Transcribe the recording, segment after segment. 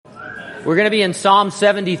We're going to be in Psalm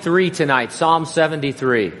 73 tonight. Psalm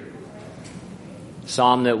 73.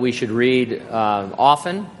 Psalm that we should read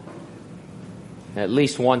often. At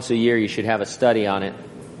least once a year you should have a study on it.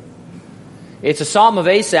 It's a psalm of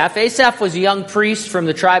Asaph. Asaph was a young priest from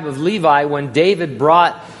the tribe of Levi when David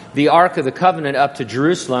brought the Ark of the Covenant up to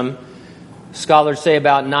Jerusalem. Scholars say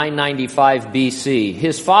about 995 BC.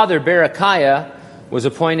 His father, Berechiah, was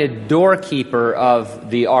appointed doorkeeper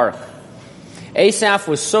of the Ark. Asaph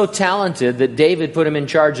was so talented that David put him in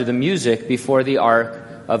charge of the music before the Ark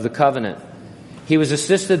of the Covenant. He was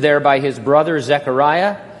assisted there by his brother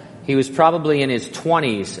Zechariah. He was probably in his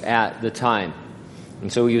 20s at the time.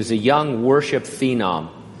 And so he was a young worship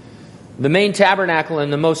phenom. The main tabernacle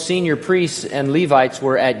and the most senior priests and Levites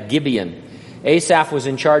were at Gibeon. Asaph was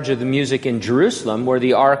in charge of the music in Jerusalem, where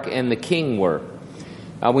the Ark and the king were.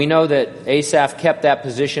 We know that Asaph kept that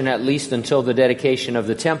position at least until the dedication of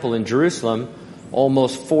the temple in Jerusalem,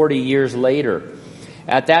 almost 40 years later.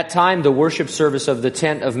 At that time, the worship service of the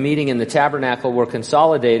tent of meeting and the tabernacle were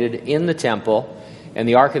consolidated in the temple, and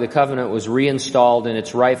the Ark of the Covenant was reinstalled in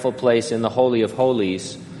its rightful place in the Holy of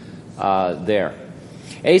Holies there.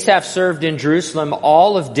 Asaph served in Jerusalem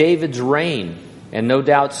all of David's reign, and no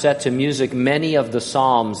doubt set to music many of the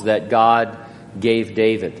psalms that God gave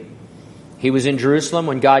David. He was in Jerusalem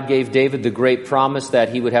when God gave David the great promise that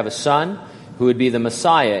he would have a son who would be the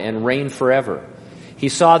Messiah and reign forever. He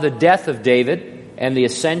saw the death of David and the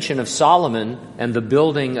ascension of Solomon and the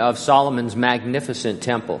building of Solomon's magnificent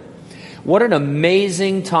temple. What an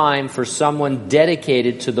amazing time for someone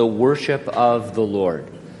dedicated to the worship of the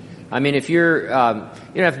Lord. I mean, if you're, you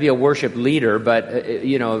don't have to be a worship leader, but,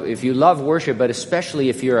 if you love worship, but especially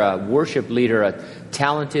if you're a worship leader, a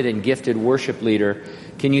talented and gifted worship leader,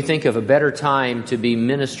 can you think of a better time to be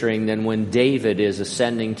ministering than when David is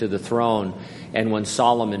ascending to the throne and when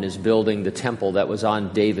Solomon is building the temple that was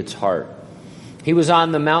on David's heart? He was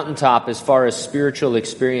on the mountaintop as far as spiritual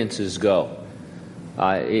experiences go.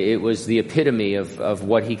 It was the epitome of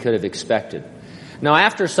what he could have expected. Now,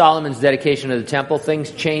 after Solomon's dedication of the temple,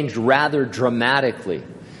 things changed rather dramatically.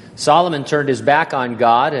 Solomon turned his back on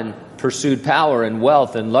God and pursued power and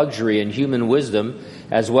wealth and luxury and human wisdom,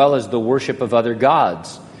 as well as the worship of other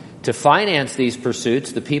gods. To finance these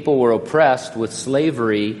pursuits, the people were oppressed with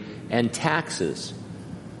slavery and taxes.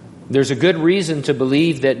 There's a good reason to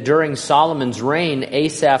believe that during Solomon's reign,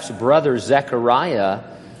 Asaph's brother Zechariah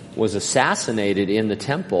was assassinated in the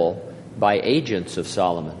temple by agents of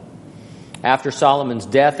Solomon. After Solomon's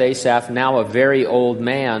death, Asaph, now a very old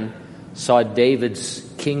man, saw David's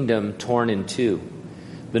kingdom torn in two.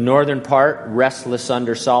 The northern part, restless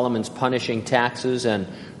under Solomon's punishing taxes and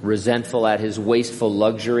resentful at his wasteful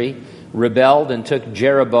luxury, rebelled and took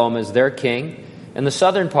Jeroboam as their king. And the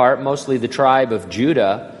southern part, mostly the tribe of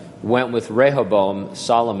Judah, went with Rehoboam,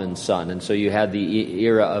 Solomon's son. And so you had the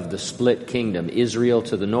era of the split kingdom. Israel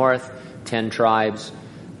to the north, 10 tribes,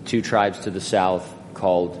 2 tribes to the south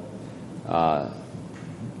called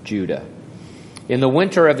Judah. In the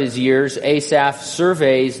winter of his years, Asaph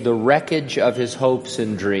surveys the wreckage of his hopes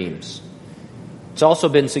and dreams. It's also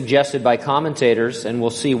been suggested by commentators, and we'll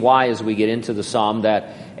see why as we get into the psalm,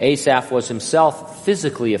 that Asaph was himself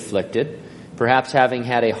physically afflicted, perhaps having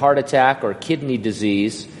had a heart attack or kidney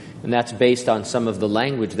disease, and that's based on some of the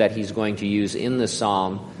language that he's going to use in the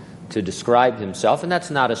psalm to describe himself. And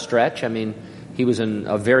that's not a stretch. I mean, he was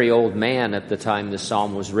a very old man at the time this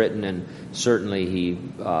psalm was written, and certainly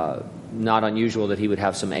not unusual that he would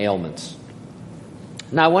have some ailments.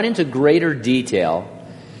 Now, I went into greater detail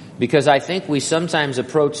because I think we sometimes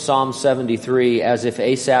approach Psalm 73 as if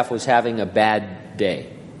Asaph was having a bad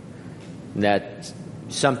day, that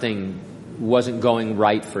something wasn't going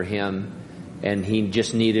right for him, and he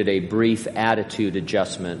just needed a brief attitude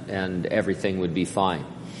adjustment and everything would be fine.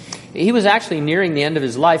 He was actually nearing the end of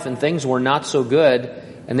his life, and things were not so good,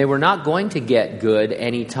 and they were not going to get good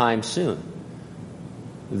anytime soon.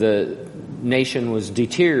 The nation was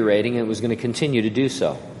deteriorating, and it was going to continue to do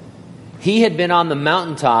so. He had been on the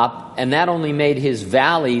mountaintop, and that only made his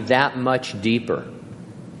valley that much deeper.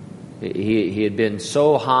 He had been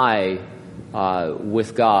so high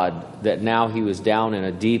with God that now he was down in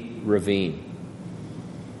a deep ravine.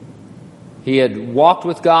 He had walked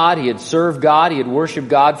with God, he had served God, he had worshiped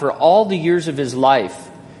God for all the years of his life.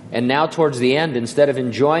 And now towards the end, instead of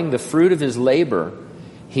enjoying the fruit of his labor,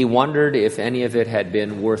 he wondered if any of it had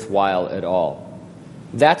been worthwhile at all.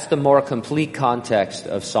 That's the more complete context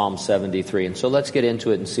of Psalm 73. And so let's get into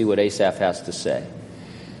it and see what Asaph has to say.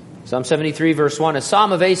 Psalm 73, verse 1, a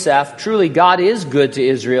psalm of Asaph. Truly God is good to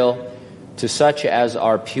Israel, to such as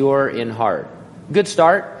are pure in heart. Good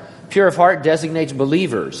start. Pure of heart designates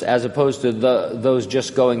believers as opposed to those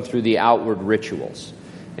just going through the outward rituals.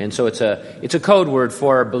 And so it's a code word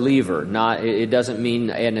for a believer. It doesn't mean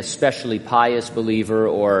an especially pious believer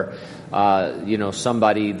or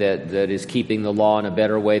somebody that is keeping the law in a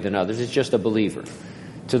better way than others. It's just a believer.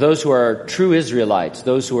 To those who are true Israelites,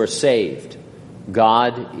 those who are saved,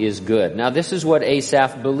 God is good. Now this is what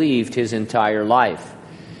Asaph believed his entire life.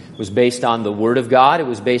 It was based on the Word of God. It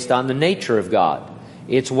was based on the nature of God.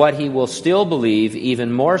 It's what he will still believe,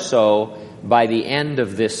 even more so by the end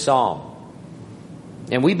of this psalm.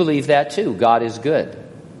 And we believe that too. God is good.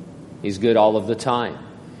 He's good all of the time.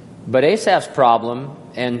 But Asaph's problem,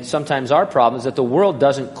 and sometimes our problem, is that the world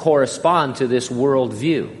doesn't correspond to this world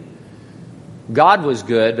view. God was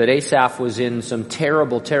good, but Asaph was in some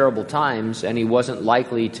terrible, terrible times, and he wasn't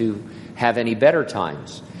likely to have any better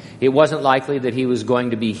times. It wasn't likely that he was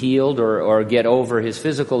going to be healed or get over his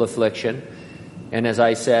physical affliction. And as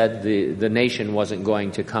I said, the nation wasn't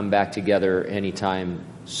going to come back together anytime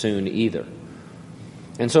soon either.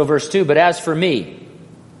 And so verse 2, but as for me,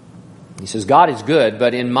 he says, God is good,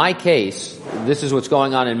 but in my case, this is what's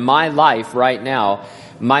going on in my life right now.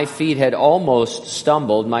 My feet had almost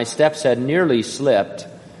stumbled, my steps had nearly slipped,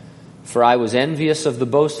 for I was envious of the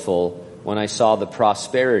boastful when I saw the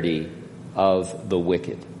prosperity of the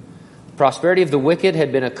wicked. The prosperity of the wicked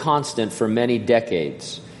had been a constant for many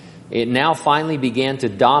decades. It now finally began to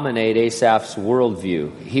dominate Asaph's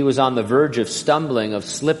worldview. He was on the verge of stumbling, of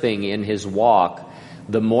slipping in his walk.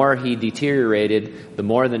 The more he deteriorated, the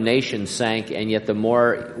more the nation sank, and yet the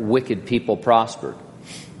more wicked people prospered.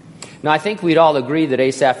 Now, I think we'd all agree that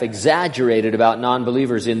Asaph exaggerated about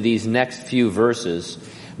non-believers in these next few verses,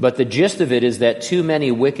 but the gist of it is that too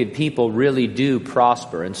many wicked people really do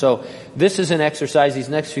prosper. And so this is an exercise, these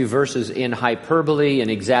next few verses, in hyperbole and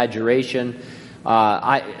exaggeration.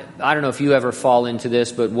 I don't know if you ever fall into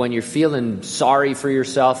this, but when you're feeling sorry for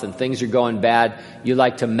yourself and things are going bad, you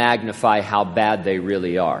like to magnify how bad they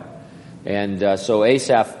really are. And so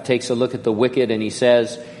Asaph takes a look at the wicked and he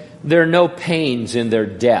says, there are no pains in their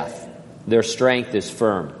death. Their strength is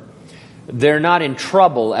firm. They're not in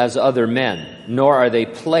trouble as other men, nor are they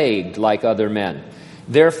plagued like other men.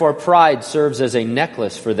 Therefore pride serves as a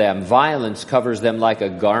necklace for them. Violence covers them like a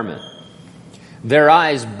garment. Their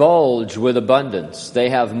eyes bulge with abundance. They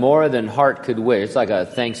have more than heart could wish. It's like a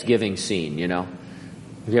Thanksgiving scene, you know.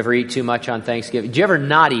 Did you ever eat too much on Thanksgiving? Did you ever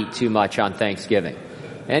not eat too much on Thanksgiving?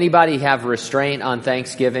 Anybody have restraint on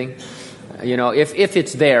Thanksgiving? You know, if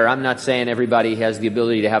it's there, I'm not saying everybody has the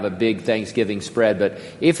ability to have a big Thanksgiving spread, but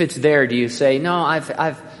if it's there, do you say, no,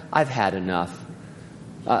 I've had enough.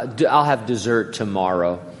 I'll have dessert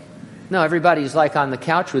tomorrow. No, everybody's like on the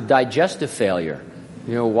couch with digestive failure,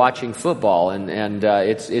 you know, watching football, and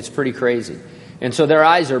it's pretty crazy. And so their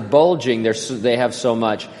eyes are bulging. They have so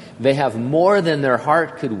much. They have more than their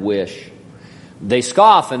heart could wish. They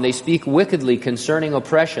scoff and they speak wickedly concerning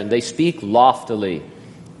oppression. They speak loftily.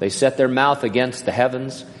 They set their mouth against the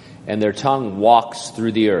heavens, and their tongue walks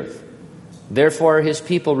through the earth. Therefore his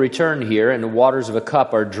people return here, and the waters of a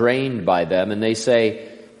cup are drained by them. And they say,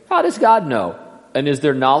 how does God know? And is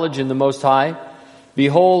there knowledge in the Most High?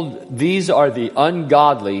 Behold, these are the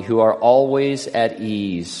ungodly who are always at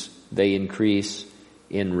ease. They increase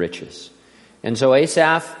in riches. And so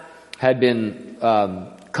Asaph had been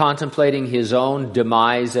contemplating his own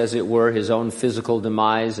demise, as it were, his own physical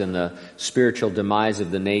demise and the spiritual demise of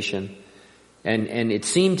the nation. And it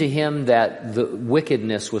seemed to him that the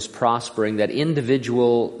wickedness was prospering, that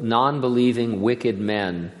individual, non-believing, wicked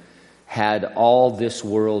men had all this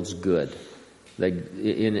world's good.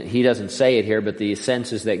 He doesn't say it here, but the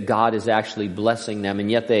sense is that God is actually blessing them, and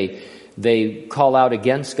yet they call out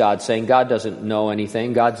against God, saying God doesn't know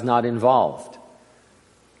anything, God's not involved.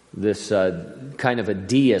 This kind of a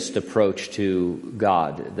deist approach to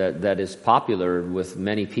God that is popular with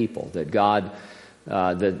many people, that God,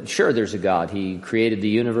 sure there's a God, He created the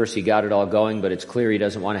universe, He got it all going, but it's clear He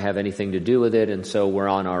doesn't want to have anything to do with it, and so we're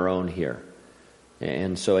on our own here.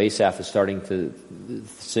 And so Asaph is starting to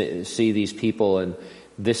see these people, and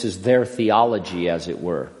this is their theology, as it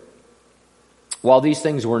were. While these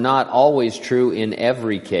things were not always true in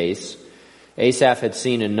every case, Asaph had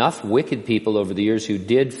seen enough wicked people over the years who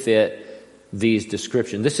did fit these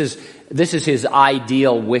descriptions. This is his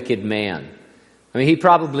ideal wicked man. I mean, he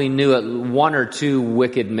probably knew one or two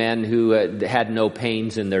wicked men who had no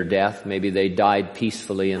pains in their death. Maybe they died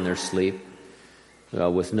peacefully in their sleep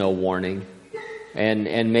with no warning.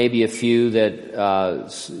 And maybe a few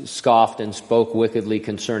that scoffed and spoke wickedly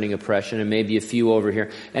concerning oppression, and maybe a few over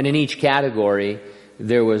here. And in each category,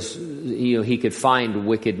 there was, he could find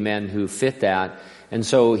wicked men who fit that. And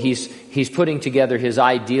so he's putting together his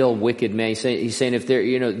ideal wicked man. He's saying if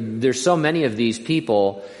there's so many of these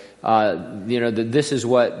people, that this is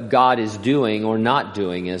what God is doing or not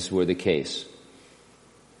doing, as were the case.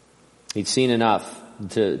 He'd seen enough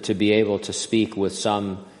to be able to speak with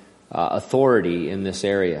some authority in this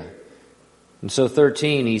area. And so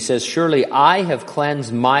 13, he says, surely I have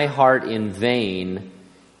cleansed my heart in vain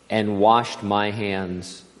and washed my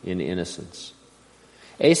hands in innocence.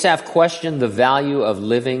 Asaph questioned the value of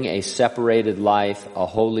living a separated life, a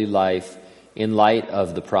holy life, in light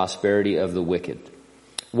of the prosperity of the wicked.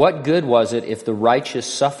 What good was it if the righteous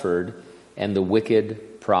suffered and the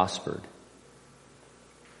wicked prospered?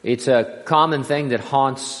 It's a common thing that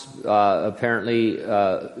haunts, apparently,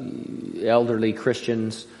 elderly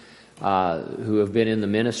Christians who have been in the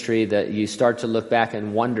ministry, that you start to look back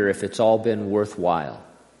and wonder if it's all been worthwhile.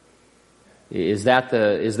 Is that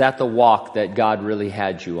the walk that God really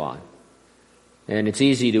had you on? And it's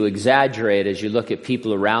easy to exaggerate as you look at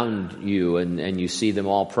people around you and you see them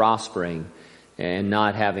all prospering and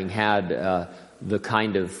not having had the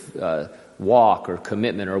kind of walk or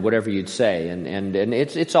commitment or whatever you'd say. And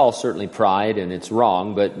it's all certainly pride and it's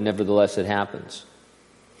wrong, but nevertheless it happens.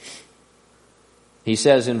 He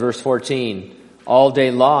says in verse 14, all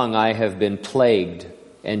day long I have been plagued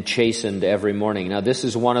and chastened every morning. Now this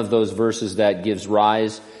is one of those verses that gives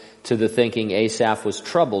rise to the thinking Asaph was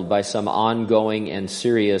troubled by some ongoing and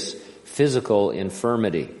serious physical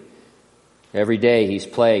infirmity. Every day he's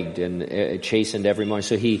plagued and chastened every morning.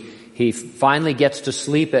 So he finally gets to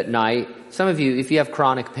sleep at night. Some of you, if you have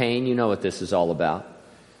chronic pain, you know what this is all about.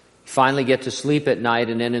 You finally get to sleep at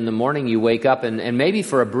night, and then in the morning you wake up and maybe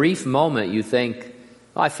for a brief moment you think,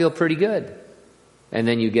 oh, I feel pretty good. And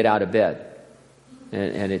then you get out of bed.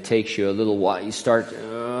 And it takes you a little while. You start,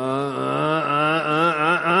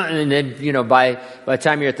 and then, by the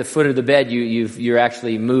time you're at the foot of the bed, you're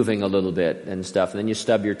actually moving a little bit and stuff. And then you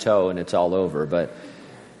stub your toe and it's all over.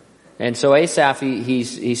 And so Asaph,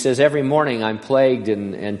 he says, every morning I'm plagued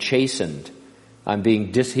and chastened. I'm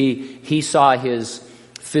being he saw his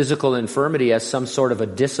physical infirmity as some sort of a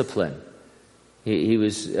discipline. He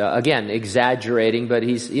was, again, exaggerating, but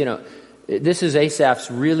this is Asaph's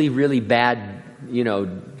really, really bad,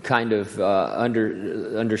 kind of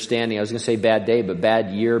understanding. I was going to say bad day, but bad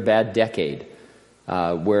year, bad decade,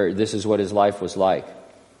 where this is what his life was like.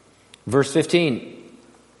 Verse 15,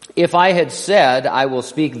 if I had said, I will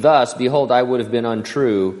speak thus, behold, I would have been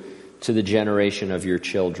untrue to the generation of your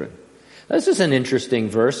children. This is an interesting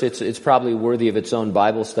verse. It's probably worthy of its own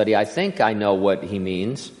Bible study. I think I know what he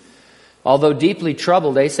means. Although deeply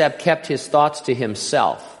troubled, Asaph kept his thoughts to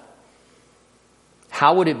himself.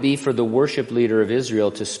 How would it be for the worship leader of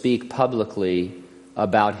Israel to speak publicly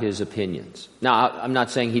about his opinions? Now, I'm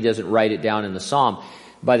not saying he doesn't write it down in the psalm.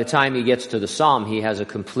 By the time he gets to the psalm, he has a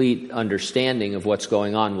complete understanding of what's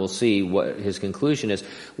going on. We'll see what his conclusion is.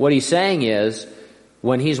 What he's saying is,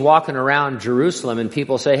 when he's walking around Jerusalem and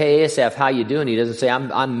people say, hey, Asaph, how you doing? He doesn't say,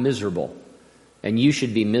 I'm miserable. And you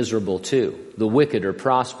should be miserable too. The wicked are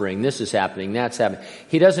prospering. This is happening. That's happening.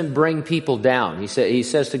 He doesn't bring people down. He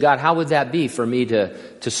says to God, how would that be for me to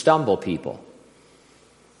stumble people?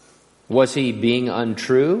 Was he being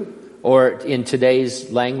untrue? Or in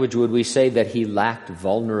today's language, would we say that he lacked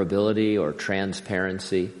vulnerability or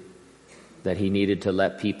transparency? That he needed to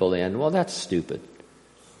let people in? Well, that's stupid.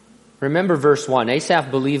 Remember verse 1. Asaph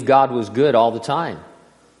believed God was good all the time.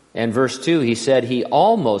 And verse 2, he said he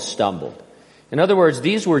almost stumbled. In other words,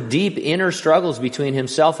 these were deep inner struggles between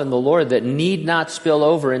himself and the Lord that need not spill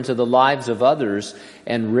over into the lives of others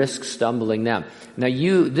and risk stumbling them. Now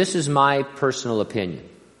this is my personal opinion,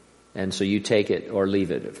 and so you take it or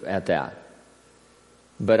leave it at that.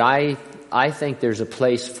 But I think there's a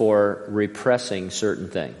place for repressing certain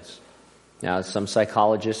things. Now, some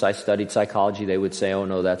psychologists, I studied psychology, they would say, oh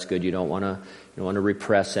no, that's good. You don't want to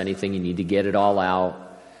repress anything. You need to get it all out,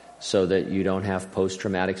 so that you don't have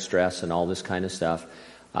post-traumatic stress and all this kind of stuff.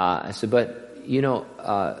 I said, but,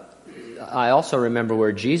 I also remember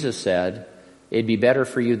where Jesus said, it'd be better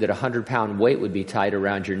for you that 100-pound weight would be tied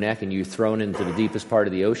around your neck and you thrown into the deepest part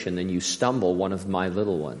of the ocean than you stumble one of my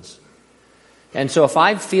little ones. And so if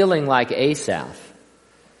I'm feeling like Asaph,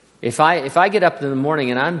 if I get up in the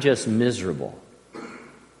morning and I'm just miserable,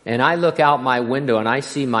 and I look out my window and I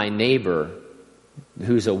see my neighbor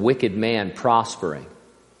who's a wicked man prospering,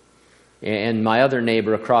 and my other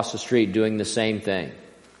neighbor across the street doing the same thing.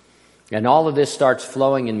 And all of this starts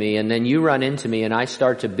flowing in me, and then you run into me, and I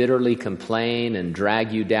start to bitterly complain and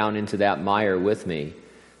drag you down into that mire with me.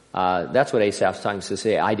 That's what Asaph's talking to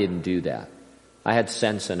say. I didn't do that. I had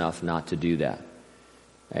sense enough not to do that.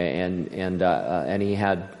 And he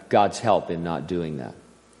had God's help in not doing that.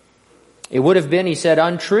 It would have been, he said,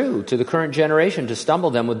 untrue to the current generation to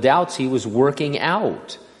stumble them with doubts he was working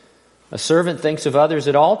out. A servant thinks of others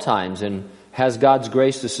at all times and has God's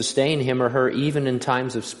grace to sustain him or her even in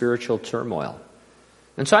times of spiritual turmoil.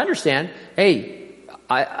 And so I understand, hey,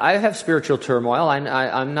 I have spiritual turmoil.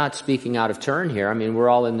 I'm not speaking out of turn here. I mean, we're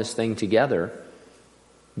all in this thing together.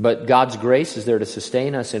 But God's grace is there to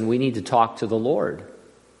sustain us, and we need to talk to the Lord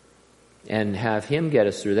and have Him get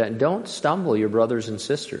us through that. And don't stumble your brothers and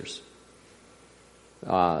sisters.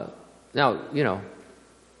 Now,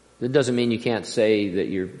 that doesn't mean you can't say that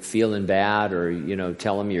you're feeling bad or,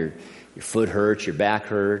 tell them your foot hurts, your back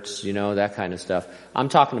hurts, that kind of stuff. I'm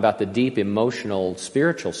talking about the deep emotional,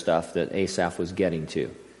 spiritual stuff that Asaph was getting to.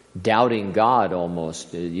 Doubting God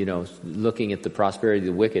almost, looking at the prosperity of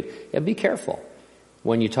the wicked. Yeah, be careful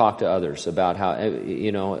when you talk to others about how,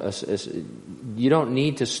 you don't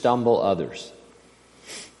need to stumble others.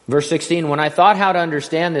 Verse 16, when I thought how to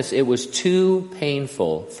understand this, it was too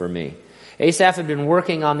painful for me. Asaph had been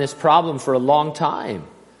working on this problem for a long time.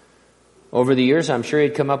 Over the years, I'm sure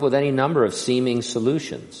he'd come up with any number of seeming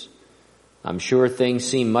solutions. I'm sure things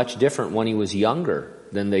seem much different when he was younger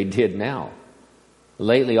than they did now.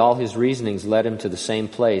 Lately, all his reasonings led him to the same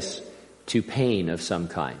place, to pain of some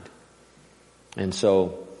kind. And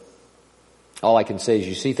so, all I can say is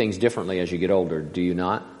you see things differently as you get older, do you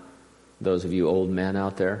not? Those of you old men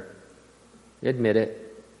out there, admit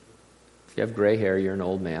it. If you have gray hair, you're an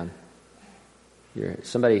old man.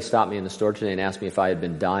 Somebody stopped me in the store today and asked me if I had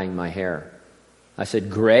been dyeing my hair. I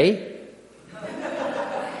said, gray?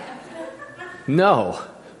 No.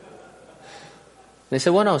 They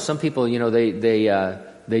said, well, no, some people,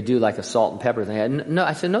 they do like a salt and pepper thing. No,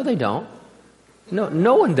 I said, no, they don't.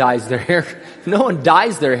 No one dyes their hair. No one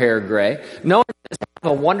dyes their hair gray. No one says, I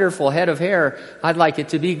have a wonderful head of hair. I'd like it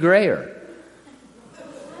to be grayer.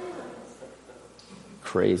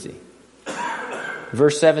 Crazy.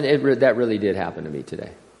 Verse 7, that really did happen to me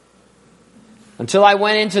today. Until I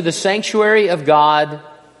went into the sanctuary of God,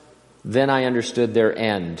 then I understood their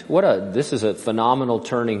end. This is a phenomenal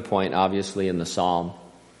turning point, obviously, in the Psalm.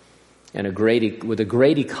 And with a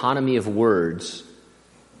great economy of words.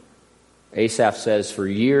 Asaph says, for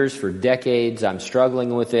years, for decades, I'm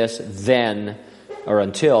struggling with this.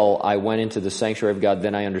 Until I went into the sanctuary of God,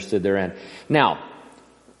 then I understood their end. Now,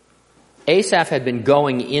 Asaph had been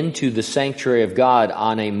going into the sanctuary of God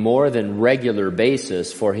on a more than regular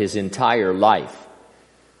basis for his entire life.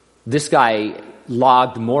 This guy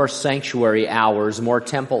logged more sanctuary hours, more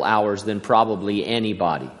temple hours than probably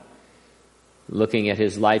anybody. Looking at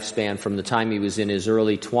his lifespan from the time he was in his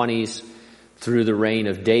early 20s through the reign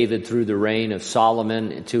of David, through the reign of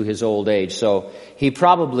Solomon, to his old age. So he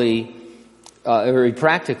practically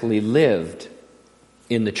lived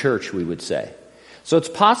in the church, we would say. So it's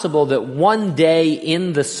possible that one day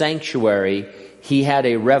in the sanctuary, he had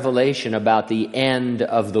a revelation about the end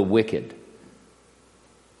of the wicked.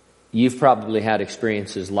 You've probably had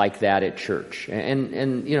experiences like that at church.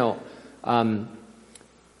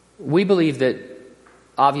 We believe that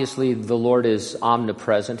obviously the Lord is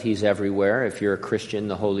omnipresent. He's everywhere. If you're a Christian,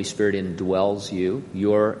 the Holy Spirit indwells you.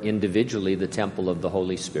 You're individually the temple of the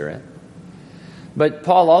Holy Spirit. But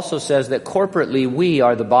Paul also says that corporately we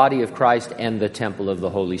are the body of Christ and the temple of the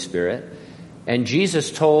Holy Spirit. And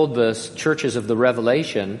Jesus told the churches of the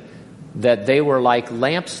Revelation that they were like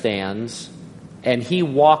lampstands, and He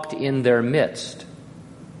walked in their midst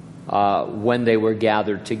when they were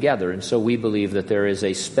gathered together. And so we believe that there is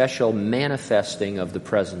a special manifesting of the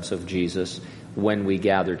presence of Jesus when we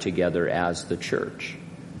gather together as the church.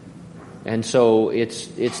 And so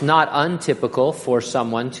it's not untypical for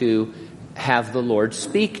someone to have the Lord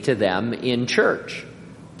speak to them in church.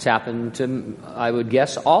 It's happened to, I would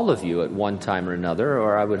guess, all of you at one time or another,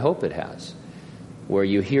 or I would hope it has, where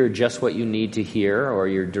you hear just what you need to hear, or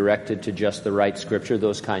you're directed to just the right scripture,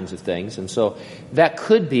 those kinds of things. And so that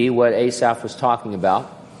could be what Asaph was talking about.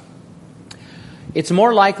 It's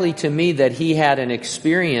more likely to me that he had an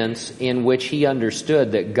experience in which he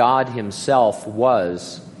understood that God Himself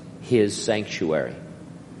was his sanctuary.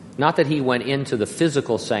 Not that he went into the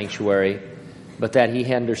physical sanctuary, but that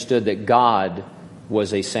he understood that God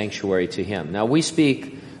was a sanctuary to him. Now, we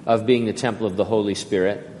speak of being the temple of the Holy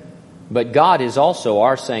Spirit, but God is also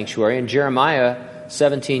our sanctuary. And Jeremiah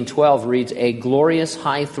 17:12 reads, "A glorious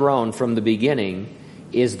high throne from the beginning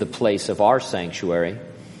is the place of our sanctuary."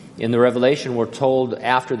 In the Revelation, we're told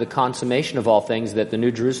after the consummation of all things that the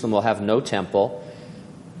New Jerusalem will have no temple.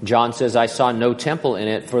 John says, "I saw no temple in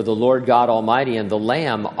it, for the Lord God Almighty and the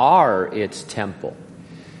Lamb are its temple."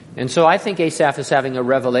 And so I think Asaph is having a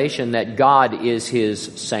revelation that God is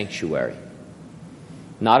his sanctuary.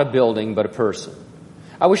 Not a building, but a person.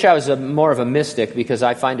 I wish I was more of a mystic, because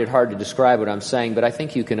I find it hard to describe what I'm saying, but I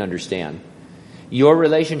think you can understand. Your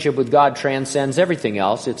relationship with God transcends everything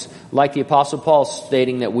else. It's like the Apostle Paul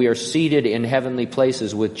stating that we are seated in heavenly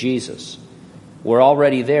places with Jesus. We're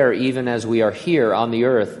already there even as we are here on the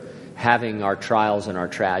earth having our trials and our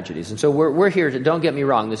tragedies. And so we're here to, don't get me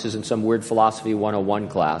wrong, this isn't some weird philosophy 101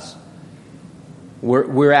 class.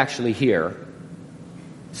 We're actually here,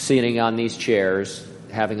 sitting on these chairs,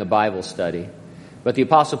 having a Bible study. But the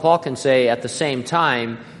Apostle Paul can say at the same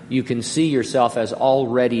time, you can see yourself as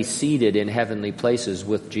already seated in heavenly places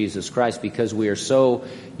with Jesus Christ, because we are so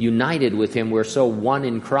united with him. We're so one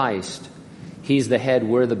in Christ. He's the head,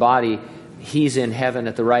 we're the body. He's in heaven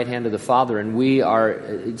at the right hand of the Father, and we are,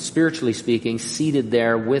 spiritually speaking, seated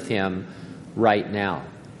there with him right now.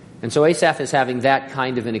 And so Asaph is having that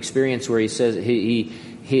kind of an experience where he says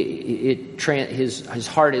his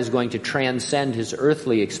heart is going to transcend his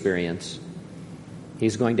earthly experience.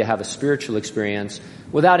 He's going to have a spiritual experience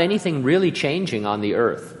without anything really changing on the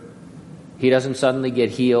earth. He doesn't suddenly get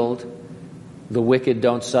healed. The wicked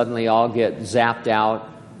don't suddenly all get zapped out.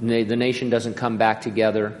 The nation doesn't come back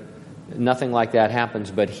together. Nothing like that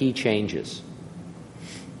happens, but he changes.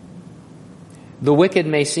 The wicked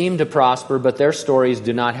may seem to prosper, but their stories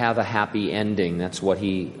do not have a happy ending. That's what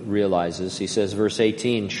he realizes. He says, verse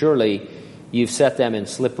 18, surely you've set them in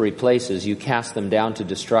slippery places. You cast them down to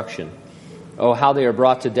destruction. Oh, how they are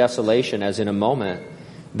brought to desolation, as in a moment.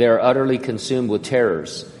 They are utterly consumed with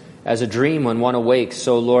terrors. As a dream when one awakes,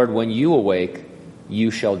 so, Lord, when you awake,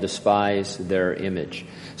 you shall despise their image.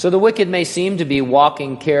 So the wicked may seem to be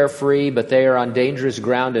walking carefree, but they are on dangerous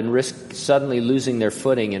ground and risk suddenly losing their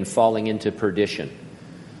footing and falling into perdition.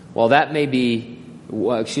 While they may be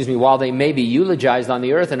eulogized on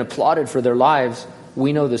the earth and applauded for their lives,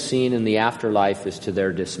 we know the scene in the afterlife is to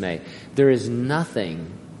their dismay. There is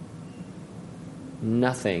nothing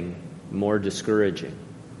more discouraging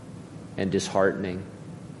and disheartening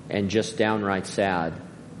and just downright sad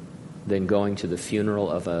than going to the funeral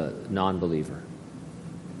of a non-believer.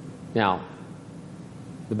 Now,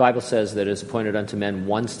 the Bible says that it is appointed unto men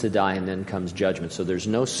once to die, and then comes judgment. So there's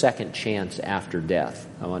no second chance after death.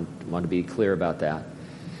 I want to be clear about that.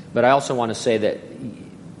 But I also want to say that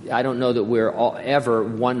I don't know that we're ever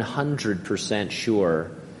 100%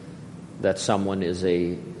 sure that someone is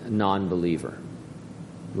a non-believer.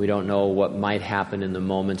 We don't know what might happen in the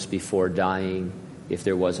moments before dying, if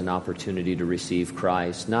there was an opportunity to receive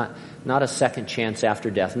Christ. Not a second chance after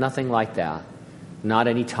death, nothing like that. Not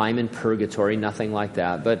any time in purgatory, nothing like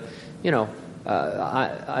that. But,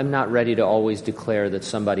 I'm not ready to always declare that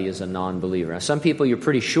somebody is a non-believer. Now, some people, you're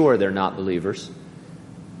pretty sure they're not believers.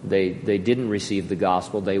 They didn't receive the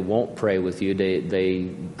gospel. They won't pray with you.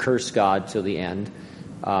 They curse God till the end.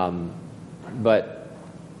 But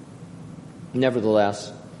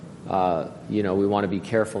nevertheless, we want to be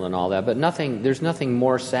careful and all that. But there's nothing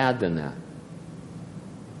more sad than that.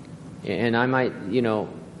 And I might,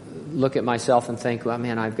 look at myself and think, well,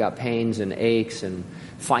 man, I've got pains and aches and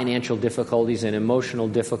financial difficulties and emotional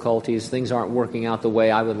difficulties. Things aren't working out the way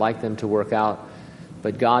I would like them to work out.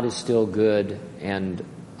 But God is still good, and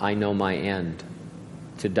I know my end.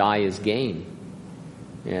 To die is gain.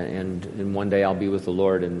 And one day I'll be with the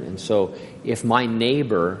Lord. And so if my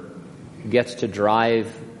neighbor gets to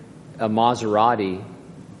drive a Maserati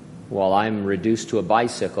while I'm reduced to a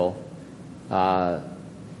bicycle,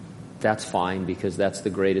 that's fine, because that's the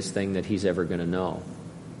greatest thing that he's ever going to know.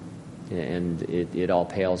 And it all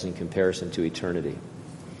pales in comparison to eternity.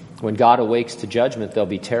 When God awakes to judgment, they'll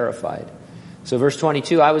be terrified. So verse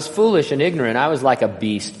 22, I was foolish and ignorant. I was like a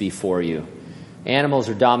beast before you. Animals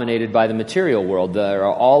are dominated by the material world. They're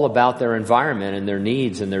all about their environment and their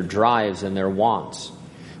needs and their drives and their wants.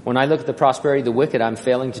 When I look at the prosperity of the wicked, I'm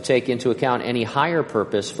failing to take into account any higher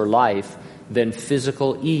purpose for life than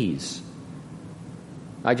physical ease.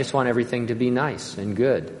 I just want everything to be nice and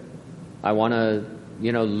good. I want to,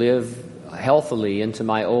 live healthily into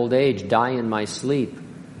my old age, die in my sleep,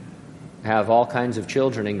 have all kinds of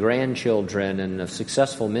children and grandchildren and a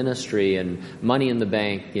successful ministry and money in the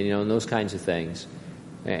bank, and those kinds of things.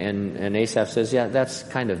 And Asaph says, yeah, that's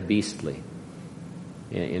kind of beastly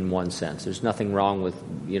in one sense. There's nothing wrong with,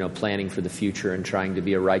 planning for the future and trying to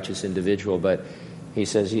be a righteous individual, but he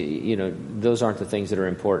says, those aren't the things that are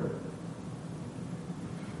important.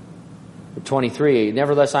 23,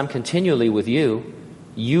 nevertheless, I'm continually with you.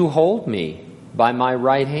 You hold me by my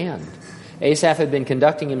right hand. Asaph had been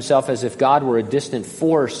conducting himself as if God were a distant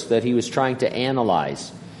force that he was trying to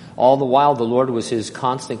analyze. All the while, the Lord was his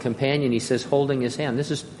constant companion. He says, holding his hand.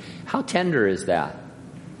 How tender is that?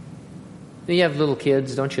 You have little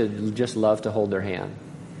kids, don't you just love to hold their hand?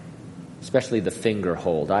 Especially the finger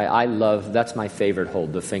hold. I love, that's my favorite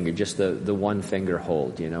hold, the finger, just the one finger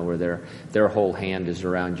hold, where their whole hand is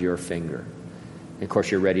around your finger. And of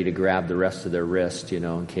course, you're ready to grab the rest of their wrist,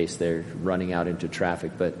 in case they're running out into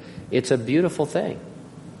traffic. But it's a beautiful thing.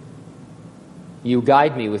 You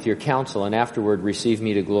guide me with your counsel, and afterward receive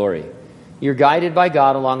me to glory. You're guided by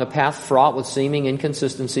God along a path fraught with seeming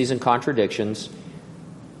inconsistencies and contradictions,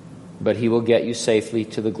 but he will get you safely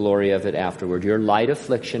to the glory of it afterward. Your light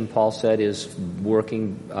affliction, Paul said, is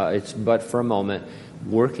working, it's but for a moment,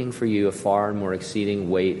 working for you a far and more exceeding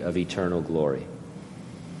weight of eternal glory.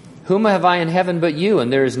 Whom have I in heaven but you?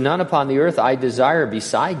 And there is none upon the earth I desire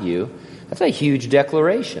beside you. That's a huge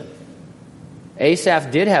declaration. Asaph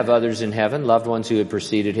did have others in heaven, loved ones who had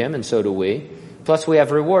preceded him, and so do we. Plus we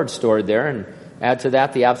have rewards stored there, and add to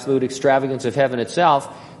that the absolute extravagance of heaven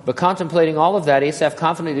itself. But contemplating all of that, Asaph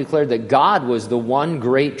confidently declared that God was the one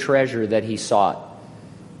great treasure that he sought.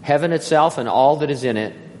 Heaven itself and all that is in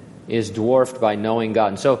it is dwarfed by knowing God.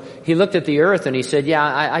 And so he looked at the earth and he said, yeah,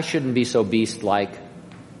 I shouldn't be so beast-like.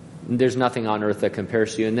 There's nothing on earth that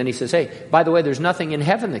compares to you. And then he says, hey, by the way, there's nothing in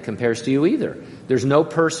heaven that compares to you either. There's no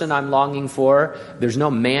person I'm longing for. There's no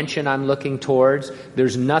mansion I'm looking towards.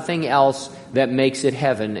 There's nothing else that makes it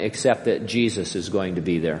heaven except that Jesus is going to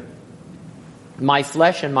be there. My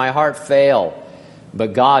flesh and my heart fail,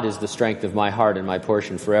 but God is the strength of my heart and my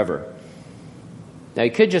portion forever. Now, he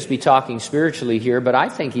could just be talking spiritually here, but I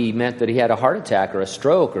think he meant that he had a heart attack or a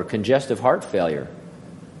stroke or congestive heart failure.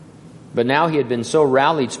 But now he had been so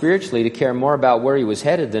rallied spiritually to care more about where he was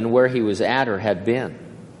headed than where he was at or had been.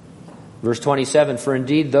 Verse 27, for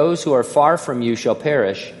indeed those who are far from you shall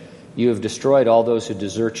perish. You have destroyed all those who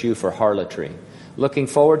desert you for harlotry. Looking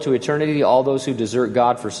forward to eternity, all those who desert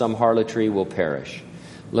God for some harlotry will perish.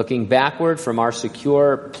 Looking backward from our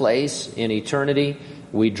secure place in eternity,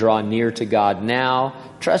 we draw near to God now,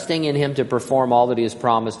 trusting in him to perform all that he has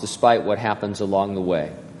promised despite what happens along the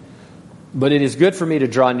way. But it is good for me to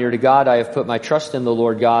draw near to God. I have put my trust in the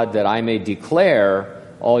Lord God that I may declare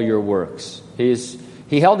all your works.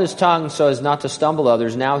 He held his tongue so as not to stumble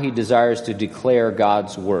others. Now he desires to declare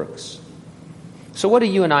God's works. So what do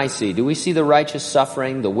you and I see? Do we see the righteous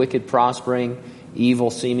suffering, the wicked prospering, evil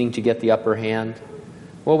seeming to get the upper hand?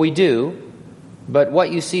 Well, we do, but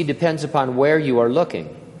what you see depends upon where you are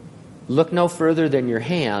looking. Look no further than your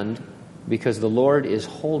hand, because the Lord is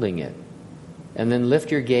holding it. And then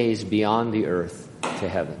lift your gaze beyond the earth to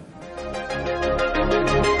heaven.